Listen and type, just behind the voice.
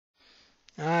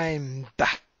I'm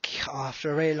back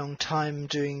after a very long time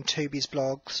doing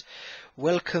Tobysblogs.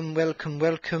 Welcome, welcome,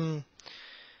 welcome.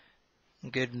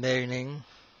 Good morning.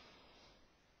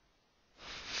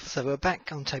 So we're back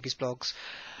on Tobysblogs.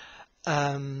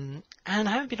 And I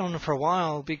haven't been on for a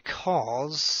while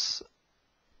because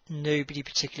nobody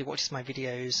particularly watches my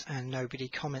videos and nobody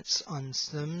comments on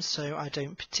them, so I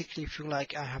don't particularly feel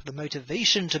like I have the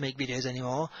motivation to make videos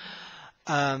anymore.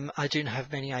 I don't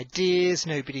have many ideas,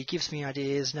 nobody gives me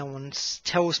ideas, no one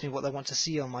tells me what they want to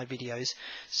see on my videos,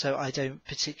 so I don't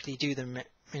particularly do them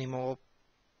anymore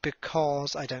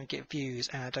because I don't get views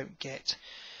and I don't get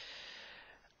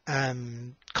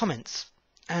comments,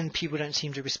 and people don't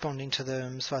seem to be responding to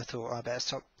them, so I thought I better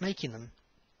stop making them.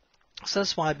 So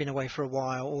that's why I've been away for a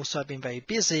while. Also, I've been very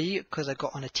busy because I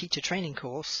got on a teacher training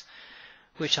course,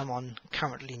 which I'm on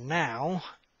currently now,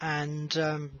 and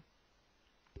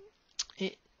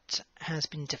it has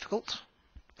been difficult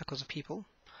because of people.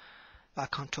 I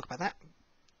can't talk about that.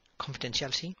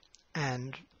 Confidentiality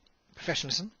and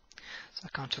professionalism, so I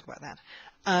can't talk about that.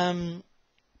 And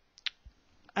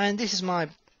this is my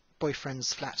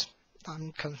boyfriend's flat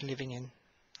I'm currently living in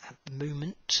at the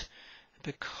moment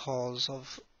because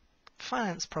of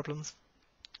finance problems,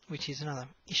 which is another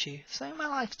issue. So my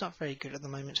life's not very good at the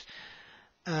moment,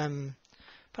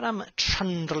 but I'm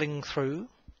trundling through.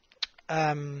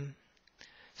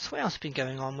 So what else has been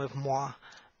going on with moi?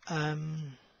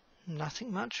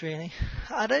 Nothing much really.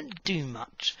 I don't do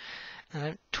much. I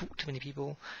don't talk to many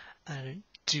people. I don't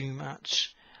do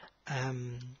much.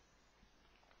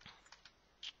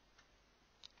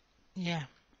 Yeah.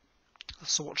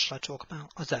 So what should I talk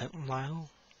about? I don't know.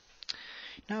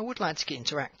 Now I would like to get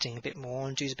into acting a bit more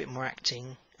and do a bit more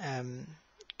acting.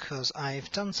 Because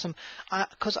I've done some,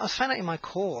 because I found out in my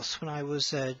course when I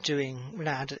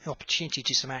had an opportunity to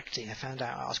do some acting, I found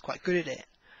out I was quite good at it,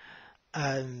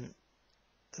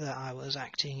 that I was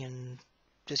acting and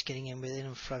just getting in with it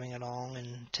and flowing along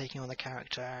and taking on the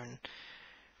character, and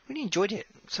really enjoyed it.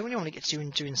 So I really want to get to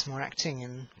doing some more acting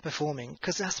and performing,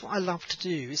 because that's what I love to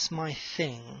do. It's my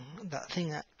thing, that thing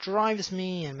that drives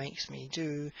me and makes me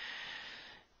do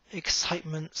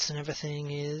excitements and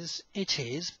everything is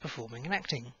performing and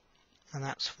acting, and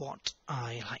that's what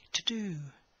I like to do,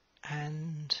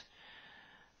 and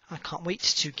I can't wait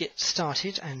to get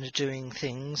started and doing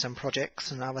things and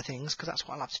projects and other things, because that's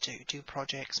what I love to do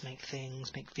projects, make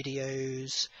things, make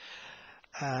videos.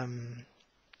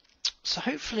 So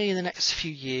hopefully in the next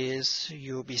few years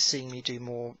you'll be seeing me do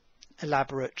more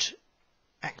elaborate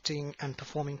acting and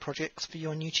performing projects for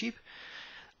you on YouTube.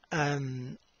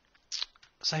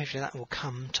 So hopefully that will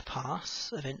come to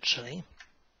pass eventually.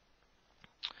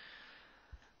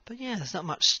 But yeah, there's not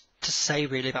much to say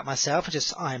really about myself.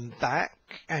 I'm back,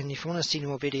 and if you want to see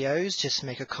more videos, just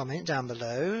make a comment down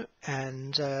below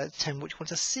and tell me what you want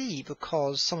to see,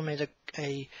 because someone made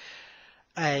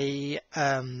a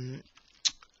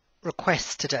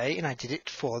request today and I did it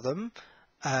for them.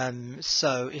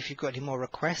 So if you've got any more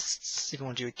requests, if you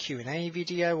want to do a Q&A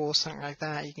video or something like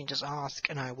that, you can just ask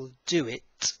and I will do it.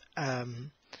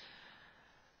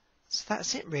 So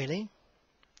that's it really.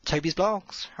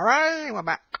 Tobysblogs, hooray, we're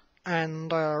back,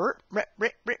 and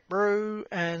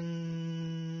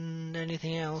and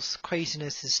anything else,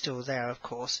 craziness is still there of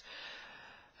course,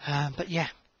 but yeah,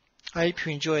 I hope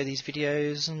you enjoy these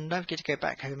videos, and don't forget to go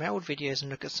back over my old videos and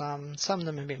look at some of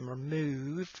them have been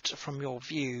removed from your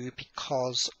view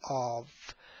because of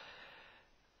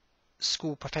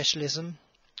school professionalism.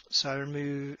 So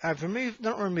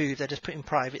not removed, they're just put in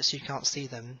private so you can't see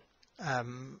them,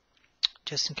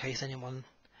 just in case anyone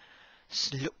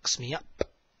looks me up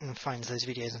and finds those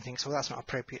videos and thinks, well, that's not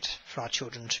appropriate for our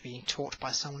children to be taught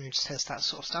by someone who says that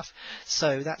sort of stuff.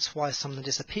 So that's why some of them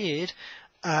disappeared,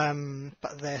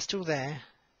 but they're still there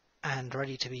and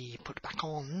ready to be put back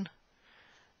on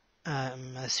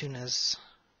as soon as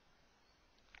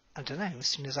I'm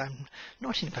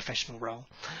not in a professional role.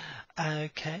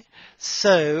 Okay,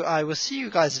 so I will see you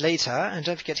guys later, and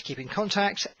don't forget to keep in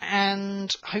contact,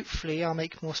 and hopefully I'll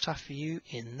make more stuff for you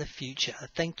in the future.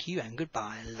 Thank you and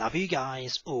goodbye. Love you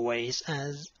guys always,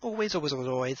 as always, always, always,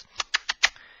 always.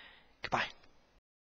 Goodbye.